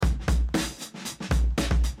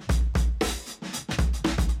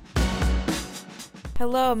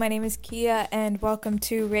Hello, my name is Kia, and welcome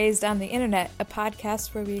to Raised on the Internet, a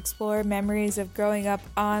podcast where we explore memories of growing up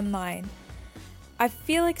online. I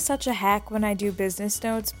feel like such a hack when I do business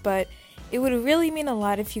notes, but it would really mean a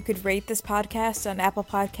lot if you could rate this podcast on Apple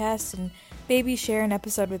Podcasts and maybe share an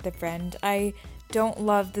episode with a friend. I don't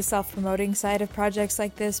love the self-promoting side of projects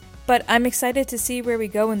like this, but I'm excited to see where we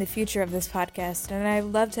go in the future of this podcast, and I'd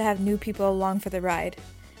love to have new people along for the ride.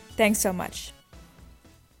 Thanks so much.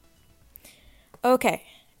 Okay,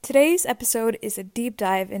 today's episode is a deep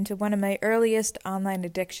dive into one of my earliest online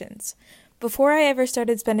addictions. Before I ever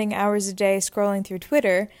started spending hours a day scrolling through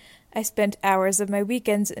Twitter, I spent hours of my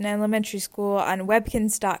weekends in elementary school on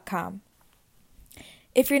Webkinz.com.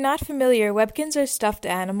 If you're not familiar, Webkinz are stuffed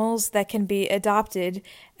animals that can be adopted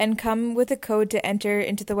and come with a code to enter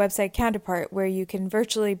into the website counterpart where you can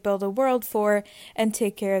virtually build a world for and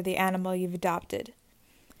take care of the animal you've adopted.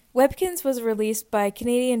 Webkinz was released by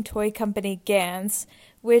Canadian toy company Gans,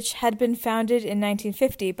 which had been founded in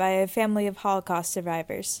 1950 by a family of Holocaust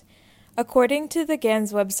survivors. According to the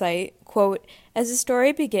Gans website, quote, "As the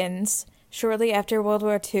story begins, shortly after World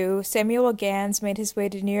War II, Samuel Gans made his way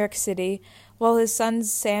to New York City while his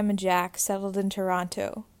sons Sam and Jack settled in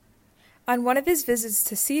Toronto. On one of his visits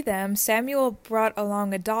to see them, Samuel brought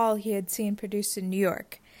along a doll he had seen produced in New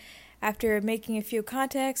York. After making a few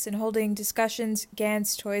contacts and holding discussions,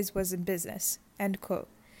 Gans Toys was in business." End quote.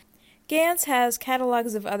 Gans has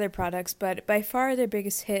catalogs of other products, but by far their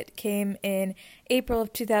biggest hit came in April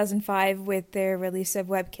of 2005 with their release of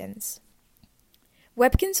Webkinz.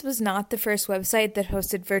 Webkinz was not the first website that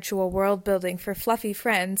hosted virtual world building for fluffy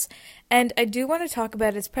friends, and I do want to talk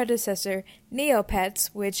about its predecessor, Neopets,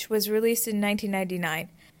 which was released in 1999.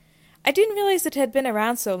 I didn't realize it had been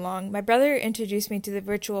around so long. My brother introduced me to the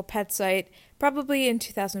virtual pet site probably in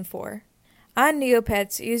 2004. On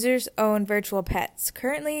Neopets, users own virtual pets.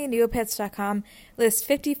 Currently, Neopets.com lists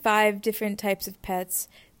 55 different types of pets,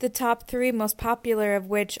 the top 3 most popular of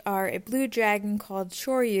which are a blue dragon called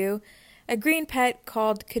Shoryu, a green pet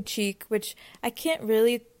called Kachik, which I can't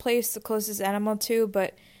really place the closest animal to,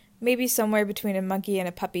 but maybe somewhere between a monkey and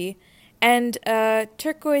a puppy, and a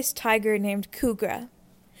turquoise tiger named Kugra.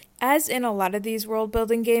 As in a lot of these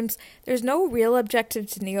world-building games, there's no real objective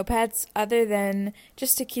to Neopets other than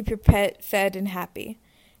just to keep your pet fed and happy.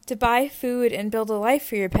 To buy food and build a life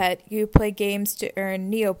for your pet, you play games to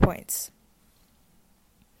earn Neopoints.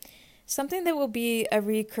 Something that will be a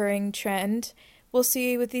recurring trend we'll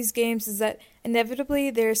see with these games is that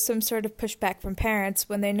inevitably there's some sort of pushback from parents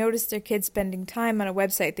when they notice their kids spending time on a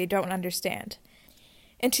website they don't understand.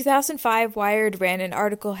 In 2005, Wired ran an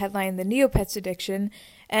article headlined "The Neopets Addiction,"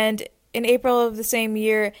 and in April of the same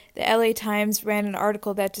year, the LA Times ran an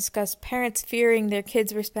article that discussed parents fearing their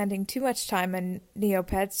kids were spending too much time on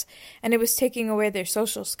Neopets, and it was taking away their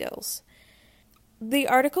social skills. The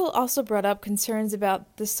article also brought up concerns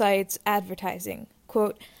about the site's advertising.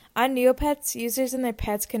 Quote, "On Neopets, users and their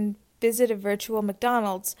pets can visit a virtual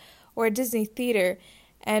McDonald's or a Disney theater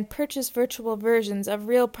and purchase virtual versions of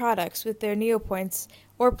real products with their Neopoints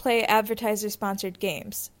or play advertiser-sponsored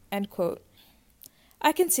games." End quote.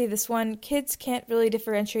 I can see this one. Kids can't really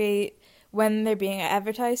differentiate when they're being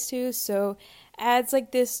advertised to, so ads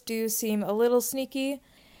like this do seem a little sneaky.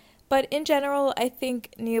 But in general, I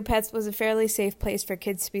think Neopets was a fairly safe place for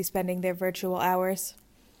kids to be spending their virtual hours.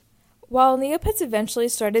 While Neopets eventually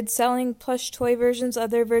started selling plush toy versions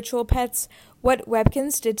of their virtual pets, what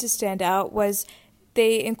Webkinz did to stand out was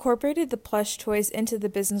they incorporated the plush toys into the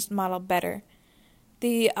business model better.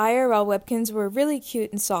 The IRL Webkinz were really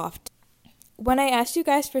cute and soft. When I asked you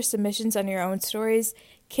guys for submissions on your own stories,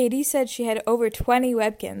 Katie said she had over 20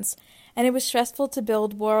 Webkinz, and it was stressful to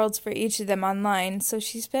build worlds for each of them online, so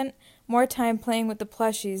she spent more time playing with the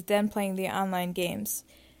plushies than playing the online games.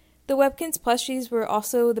 The Webkinz plushies were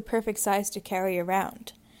also the perfect size to carry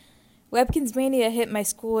around. Webkinz Mania hit my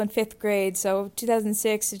school in 5th grade, so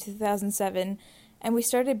 2006 to 2007, and we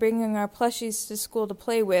started bringing our plushies to school to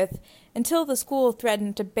play with until the school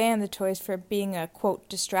threatened to ban the toys for being a, quote,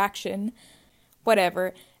 distraction.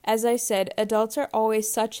 Whatever. As I said, adults are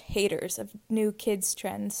always such haters of new kids'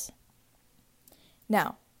 trends.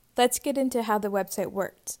 Now, let's get into how the website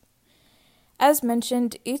worked. As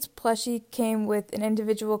mentioned, each plushie came with an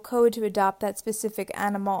individual code to adopt that specific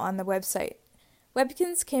animal on the website.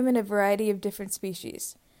 Webkinz came in a variety of different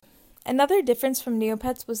species. Another difference from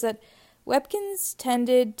Neopets was that Webkinz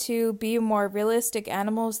tended to be more realistic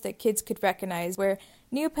animals that kids could recognize, where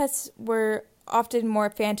Neopets were often more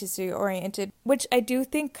fantasy-oriented, which I do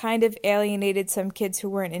think kind of alienated some kids who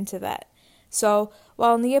weren't into that. So,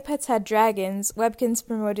 while Neopets had dragons, Webkinz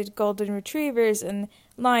promoted golden retrievers and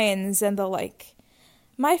lions and the like.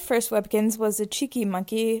 My first Webkinz was a cheeky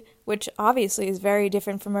monkey, which obviously is very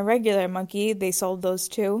different from a regular monkey. They sold those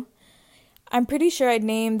too. I'm pretty sure I'd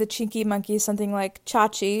named the cheeky monkey something like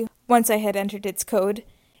Chachi once I had entered its code.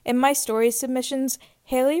 In my story submissions,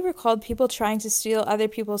 Haley recalled people trying to steal other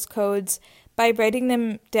people's codes by writing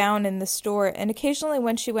them down in the store, and occasionally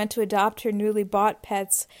when she went to adopt her newly bought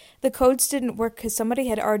pets, the codes didn't work because somebody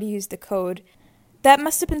had already used the code. That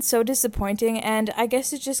must have been so disappointing, and I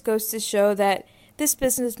guess it just goes to show that this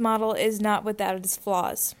business model is not without its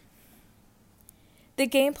flaws. The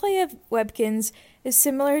gameplay of Webkinz is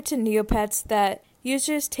similar to Neopets, that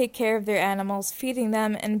users take care of their animals, feeding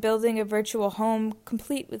them and building a virtual home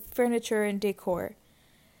complete with furniture and decor.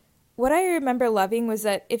 What I remember loving was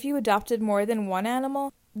that if you adopted more than one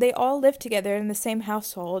animal, they all lived together in the same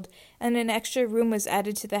household, and an extra room was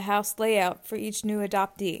added to the house layout for each new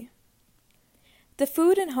adoptee. The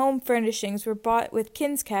food and home furnishings were bought with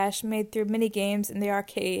Kinz Cash made through minigames in the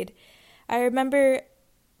arcade. I remember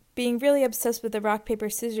being really obsessed with the rock, paper,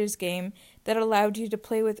 scissors game that allowed you to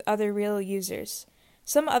play with other real users.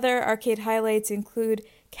 Some other arcade highlights include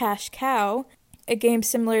Cash Cow, a game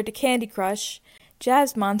similar to Candy Crush,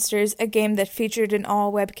 Jazz Monsters, a game that featured an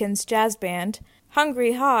all-Webkinz jazz band,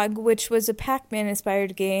 Hungry Hog, which was a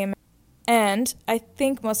Pac-Man-inspired game, and, I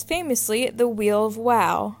think most famously, The Wheel of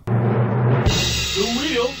WoW. The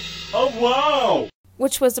Wheel of WoW!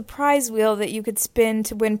 Which was a prize wheel that you could spin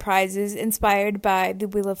to win prizes inspired by the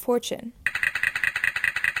Wheel of Fortune.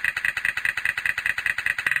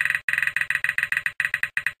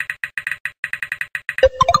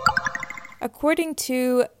 According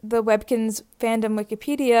to the Webkinz fandom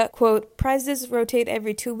Wikipedia, quote, prizes rotate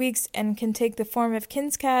every 2 weeks and can take the form of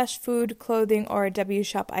Kinz Cash, food, clothing, or W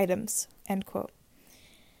Shop items, end quote.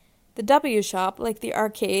 The W Shop, like the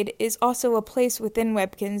arcade, is also a place within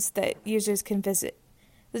Webkinz that users can visit.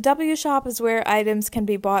 The W Shop is where items can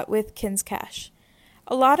be bought with Kinz Cash.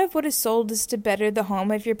 A lot of what is sold is to better the home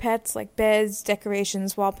of your pets, like beds,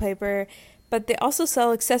 decorations, wallpaper, but they also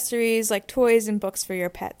sell accessories like toys and books for your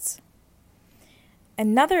pets.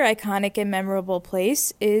 Another iconic and memorable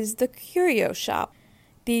place is the Curio Shop.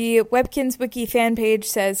 The Webkinz Wiki fan page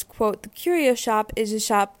says, quote, the Curio Shop is a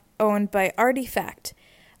shop owned by Artifact,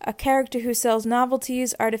 a character who sells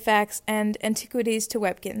novelties, artifacts, and antiquities to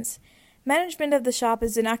Webkinz. Management of the shop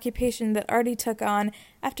is an occupation that Artie took on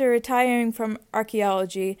after retiring from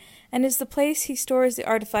archaeology, and is the place he stores the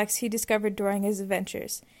artifacts he discovered during his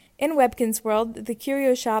adventures. In Webkinz world, the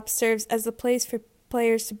Curio Shop serves as a place for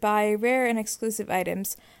players to buy rare and exclusive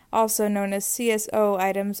items, also known as CSO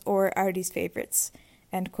items or Artie's favorites,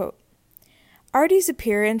 end quote. Artie's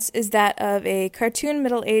appearance is that of a cartoon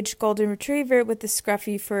middle-aged golden retriever with a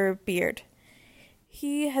scruffy fur beard.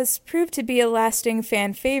 He has proved to be a lasting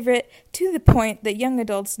fan favorite to the point that young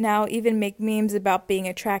adults now even make memes about being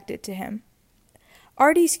attracted to him.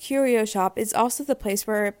 Artie's Curio Shop is also the place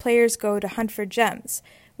where players go to hunt for gems,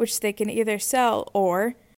 which they can either sell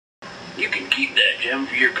or you can keep that gem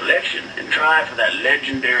for your collection and try for that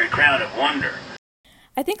legendary Crown of Wonder.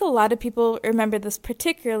 I think a lot of people remember this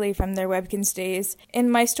particularly from their Webkinz days.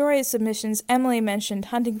 In my story submissions, Emily mentioned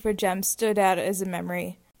hunting for gems stood out as a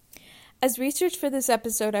memory. As research for this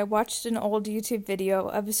episode, I watched an old YouTube video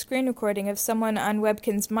of a screen recording of someone on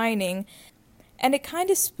Webkinz mining, and it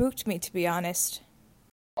kind of spooked me, to be honest.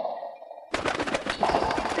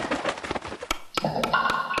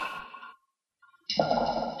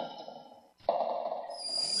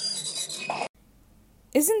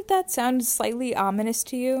 Isn't that sound slightly ominous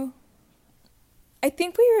to you? I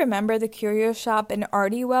think we remember the Curio Shop and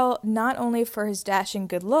Artie well, not only for his dashing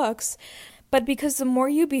good looks, but because the more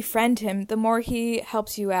you befriend him, the more he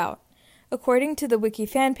helps you out. According to the Wiki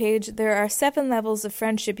fan page, there are 7 levels of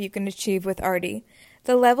friendship you can achieve with Artie.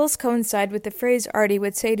 The levels coincide with the phrase Artie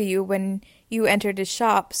would say to you when you entered his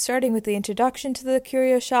shop, starting with the introduction to the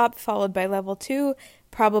Curio Shop, followed by level 2,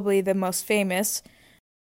 probably the most famous.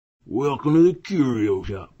 Welcome to the Curio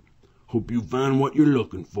Shop. Hope you find what you're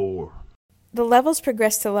looking for. The levels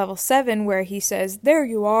progress to level 7, where he says, there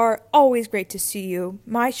you are, always great to see you.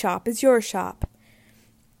 My shop is your shop.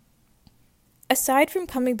 Aside from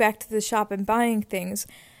coming back to the shop and buying things,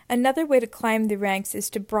 another way to climb the ranks is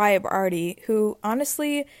to bribe Artie, who,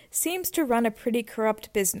 honestly, seems to run a pretty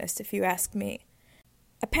corrupt business, if you ask me.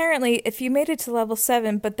 Apparently, if you made it to level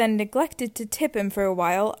 7 but then neglected to tip him for a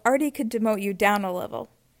while, Artie could demote you down a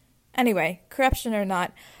level. Anyway, corruption or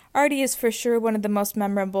not, Artie is for sure one of the most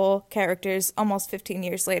memorable characters almost 15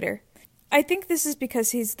 years later. I think this is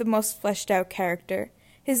because he's the most fleshed out character.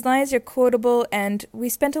 His lines are quotable and we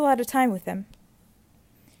spent a lot of time with him.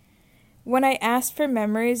 When I asked for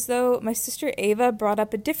memories, though, my sister Ava brought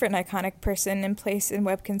up a different iconic person and place in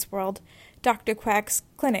Webkinz World, Dr. Quack's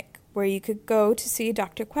clinic, where you could go to see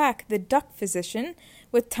Dr. Quack, the duck physician,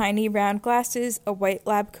 with tiny round glasses, a white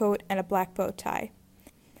lab coat, and a black bow tie.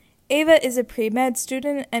 Ava is a pre-med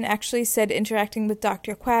student and actually said interacting with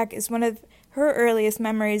Dr. Quack is one of her earliest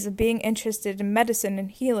memories of being interested in medicine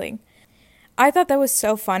and healing. I thought that was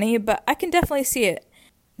so funny, but I can definitely see it.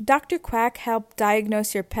 Dr. Quack helped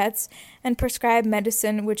diagnose your pets and prescribe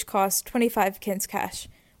medicine which costs 25 Kinz Cash.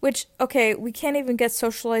 Which, okay, we can't even get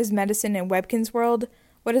socialized medicine in Webkinz World.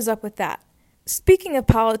 What is up with that? Speaking of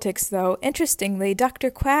politics, though, interestingly, Dr.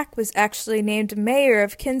 Quack was actually named mayor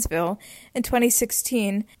of Kinsville in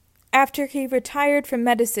 2016 after he retired from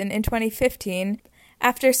medicine in 2015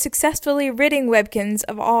 after successfully ridding Webkinz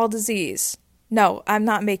of all disease. No, I'm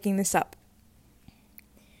not making this up.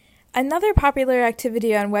 Another popular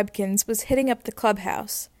activity on Webkinz was hitting up the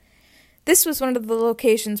clubhouse. This was one of the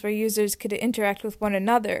locations where users could interact with one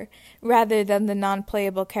another, rather than the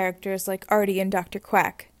non-playable characters like Artie and Dr.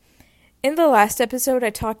 Quack. In the last episode,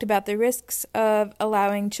 I talked about the risks of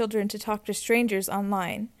allowing children to talk to strangers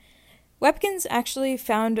online. Webkinz actually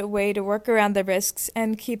found a way to work around the risks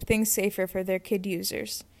and keep things safer for their kid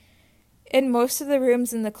users. In most of the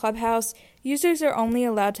rooms in the clubhouse, users are only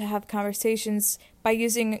allowed to have conversations by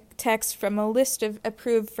using text from a list of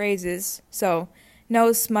approved phrases, so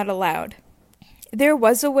no smut allowed. There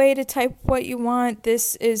was a way to type what you want.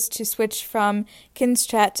 This is to switch from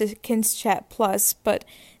KinzChat to KinzChat Plus, but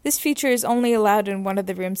this feature is only allowed in one of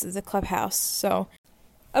the rooms of the clubhouse, so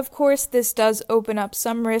of course this does open up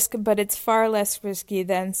some risk, but it's far less risky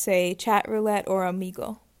than, say, Chat Roulette or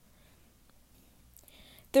Omegle.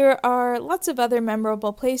 There are lots of other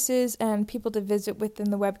memorable places and people to visit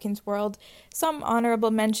within the Webkinz world. Some honorable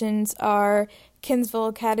mentions are Kinsville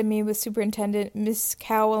Academy with Superintendent Miss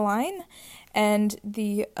Caroline, and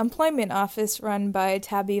the employment office run by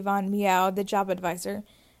Tabby Von Meow, the job advisor.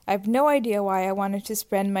 I have no idea why I wanted to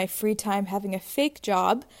spend my free time having a fake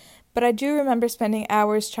job, but I do remember spending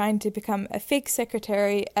hours trying to become a fake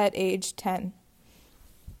secretary at age 10.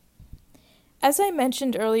 As I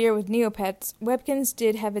mentioned earlier with Neopets, Webkinz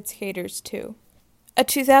did have its haters too. A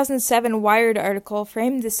 2007 Wired article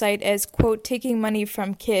framed the site as, quote, taking money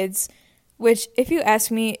from kids, which, if you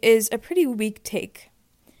ask me, is a pretty weak take.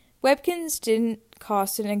 Webkinz didn't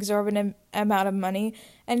cost an exorbitant amount of money,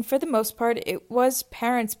 and for the most part, it was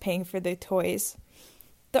parents paying for the toys.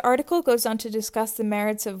 The article goes on to discuss the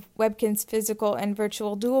merits of Webkinz' physical and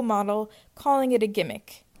virtual dual model, calling it a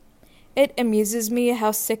gimmick. It amuses me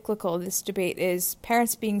how cyclical this debate is,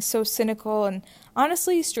 parents being so cynical and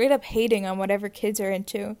honestly straight up hating on whatever kids are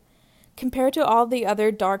into. Compared to all the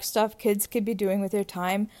other dark stuff kids could be doing with their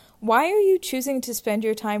time, why are you choosing to spend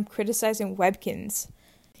your time criticizing Webkinz?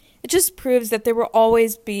 It just proves that there will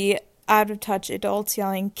always be out-of-touch adults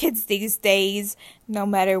yelling, "Kids these days," no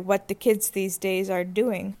matter what the kids these days are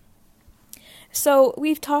doing. So,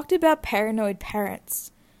 we've talked about paranoid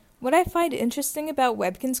parents. What I find interesting about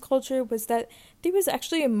Webkinz culture was that there was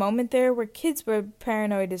actually a moment there where kids were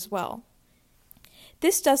paranoid as well.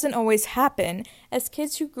 This doesn't always happen, as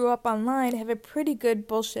kids who grew up online have a pretty good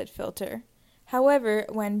bullshit filter. However,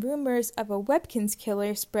 when rumors of a Webkinz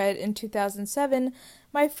killer spread in 2007,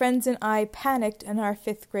 my friends and I panicked in our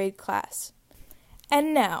 5th grade class.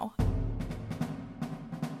 And now,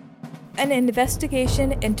 an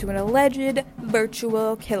investigation into an alleged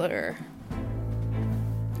virtual killer.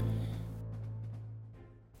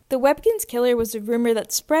 The Webkinz killer was a rumor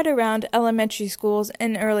that spread around elementary schools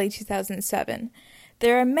in early 2007.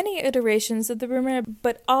 There are many iterations of the rumor,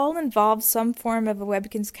 but all involve some form of a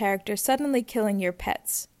Webkinz character suddenly killing your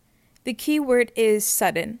pets. The key word is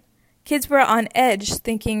sudden. Kids were on edge,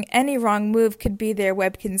 thinking any wrong move could be their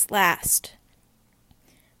Webkinz last.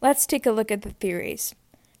 Let's take a look at the theories.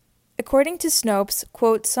 According to Snopes,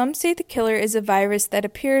 quote, some say the killer is a virus that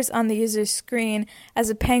appears on the user's screen as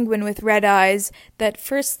a penguin with red eyes that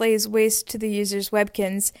first lays waste to the user's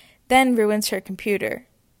Webkinz, then ruins her computer,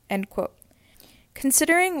 end quote.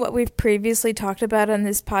 Considering what we've previously talked about on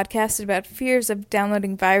this podcast about fears of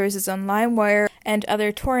downloading viruses on LimeWire and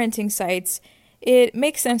other torrenting sites, it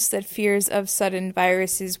makes sense that fears of sudden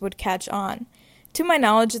viruses would catch on. To my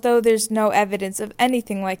knowledge, though, there's no evidence of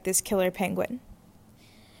anything like this killer penguin.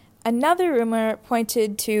 Another rumor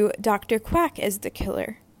pointed to Dr. Quack as the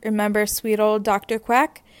killer. Remember sweet old Dr.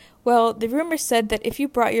 Quack? Well, the rumor said that if you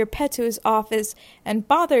brought your pet to his office and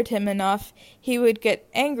bothered him enough, he would get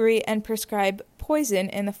angry and prescribe poison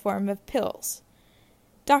in the form of pills.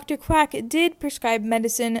 Dr. Quack did prescribe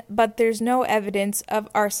medicine, but there's no evidence of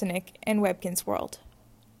arsenic in Webkinz World.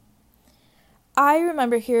 I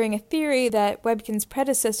remember hearing a theory that Webkinz's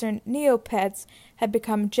predecessor, Neopets, had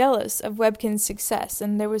become jealous of Webkinz's success,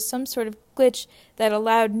 and there was some sort of glitch that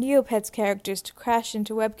allowed Neopets characters to crash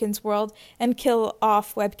into Webkinz's world and kill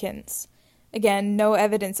off Webkinz. Again, no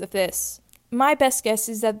evidence of this. My best guess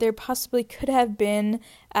is that there possibly could have been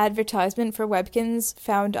advertisement for Webkinz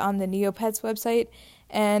found on the Neopets website,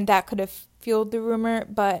 and that could have fueled the rumor,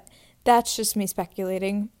 but that's just me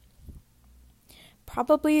speculating.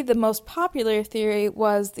 Probably the most popular theory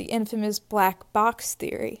was the infamous black box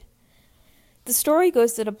theory. The story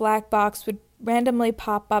goes that a black box would randomly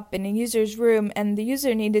pop up in a user's room, and the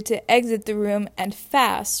user needed to exit the room and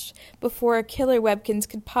fast before a killer Webkinz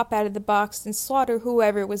could pop out of the box and slaughter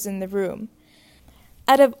whoever was in the room.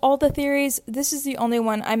 Out of all the theories, this is the only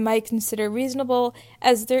one I might consider reasonable,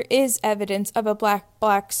 as there is evidence of a black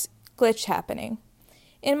box glitch happening.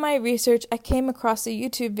 In my research, I came across a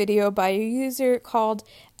YouTube video by a user called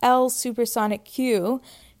L Supersonic Q,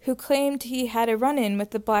 who claimed he had a run-in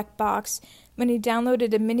with the black box when he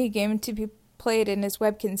downloaded a minigame to be played in his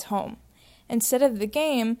Webkinz home. Instead of the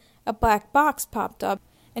game, a black box popped up,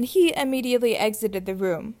 and he immediately exited the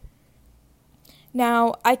room.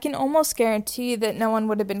 Now, I can almost guarantee that no one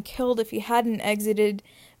would have been killed if he hadn't exited,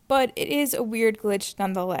 but it is a weird glitch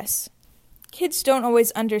nonetheless. Kids don't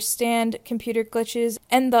always understand computer glitches,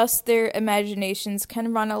 and thus their imaginations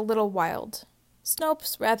can run a little wild.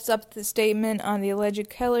 Snopes wraps up the statement on the alleged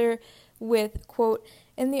killer with, quote,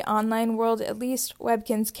 "In the online world, at least,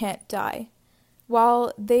 Webkinz can't die.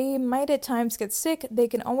 While they might at times get sick, they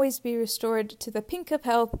can always be restored to the pink of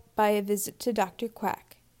health by a visit to Dr.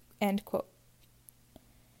 Quack," end quote.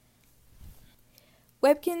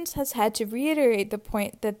 Webkinz has had to reiterate the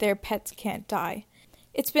point that their pets can't die.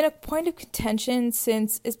 It's been a point of contention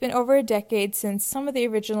since it's been over a decade since some of the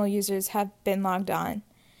original users have been logged on.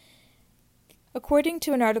 According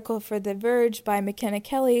to an article for The Verge by McKenna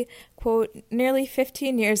Kelly, quote, "Nearly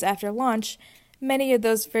 15 years after launch, many of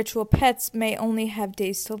those virtual pets may only have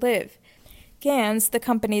days to live. Gans, the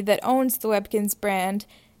company that owns the Webkinz brand,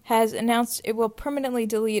 has announced it will permanently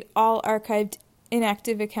delete all archived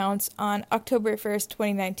inactive accounts on October 1st,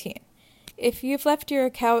 2019. If you've left your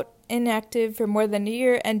account inactive for more than a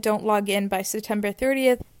year and don't log in by September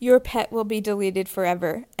 30th, your pet will be deleted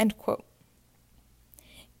forever," end quote.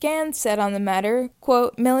 Gans said on the matter,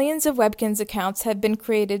 quote, "Millions of Webkinz accounts have been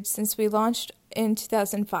created since we launched in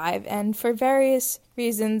 2005, and for various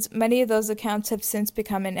reasons, many of those accounts have since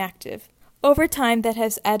become inactive. Over time, that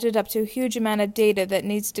has added up to a huge amount of data that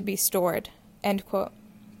needs to be stored," end quote.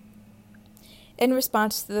 In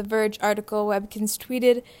response to the Verge article, Webkinz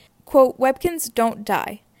tweeted, quote, "Webkinz don't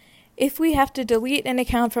die. If we have to delete an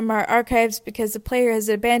account from our archives because the player has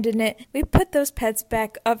abandoned it, we put those pets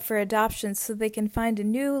back up for adoption so they can find a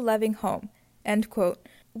new loving home," end quote.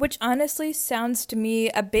 Which honestly sounds to me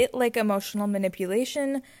a bit like emotional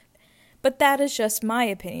manipulation, but that is just my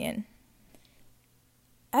opinion.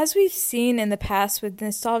 As we've seen in the past with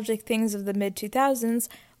nostalgic things of the mid-2000s,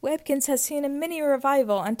 Webkinz has seen a mini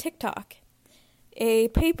revival on TikTok. A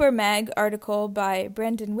Paper Mag article by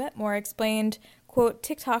Brendan Wetmore explained, quote,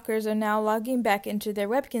 "TikTokers are now logging back into their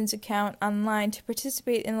Webkinz account online to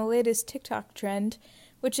participate in the latest TikTok trend,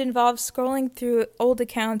 which involves scrolling through old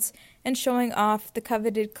accounts and showing off the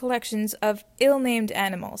coveted collections of ill-named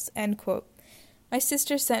animals," end quote. My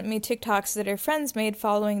sister sent me TikToks that her friends made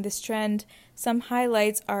following this trend. Some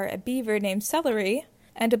highlights are a beaver named Celery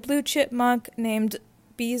and a blue chipmunk named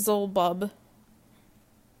Beelzebub.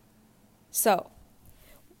 So,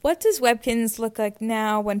 what does Webkinz look like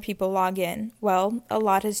now when people log in? Well, a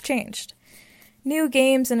lot has changed. New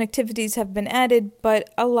games and activities have been added, but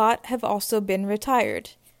a lot have also been retired.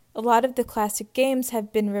 A lot of the classic games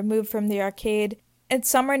have been removed from the arcade, and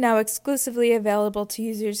some are now exclusively available to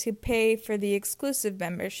users who pay for the exclusive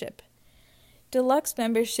membership. Deluxe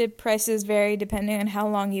membership prices vary depending on how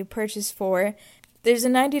long you purchase for. There's a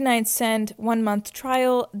 99-cent 1-month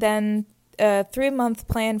trial, then a 3-month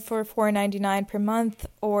plan for $4.99 per month,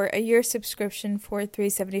 or a year subscription for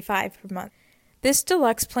 $3.75 per month. This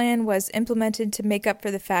deluxe plan was implemented to make up for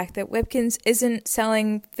the fact that Webkinz isn't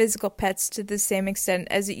selling physical pets to the same extent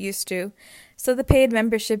as it used to, so the paid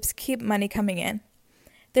memberships keep money coming in.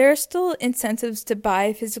 There are still incentives to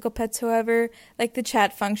buy physical pets, however, like the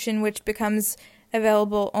chat function, which becomes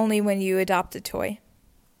available only when you adopt a toy.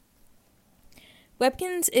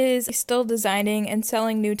 Webkinz is still designing and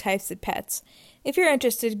selling new types of pets. If you're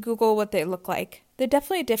interested, Google what they look like. They're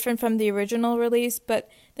definitely different from the original release, but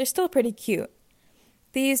they're still pretty cute.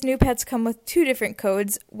 These new pets come with 2 different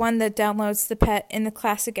codes, one that downloads the pet in the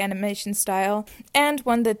classic animation style, and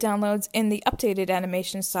one that downloads in the updated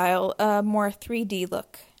animation style, a more 3D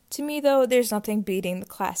look. To me, though, there's nothing beating the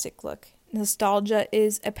classic look. Nostalgia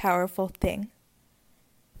is a powerful thing.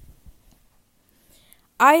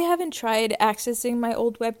 I haven't tried accessing my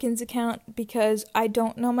old Webkinz account because I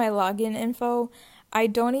don't know my login info. I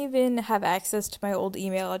don't even have access to my old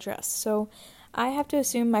email address, so I have to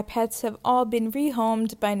assume my pets have all been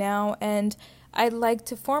rehomed by now, and I'd like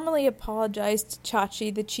to formally apologize to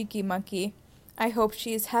Chachi the cheeky monkey. I hope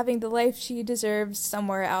she is having the life she deserves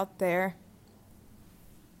somewhere out there.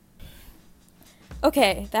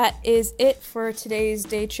 Okay, that is it for today's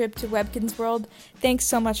day trip to Webkinz World. Thanks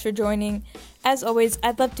so much for joining. As always,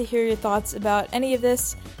 I'd love to hear your thoughts about any of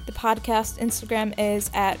this. The podcast Instagram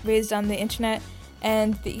is at RaisedOnTheInternet,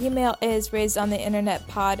 and the email is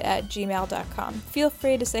raisedontheinternetpod@gmail.com. Feel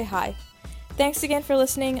free to say hi. Thanks again for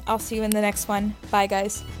listening. I'll see you in the next one. Bye,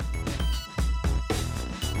 guys.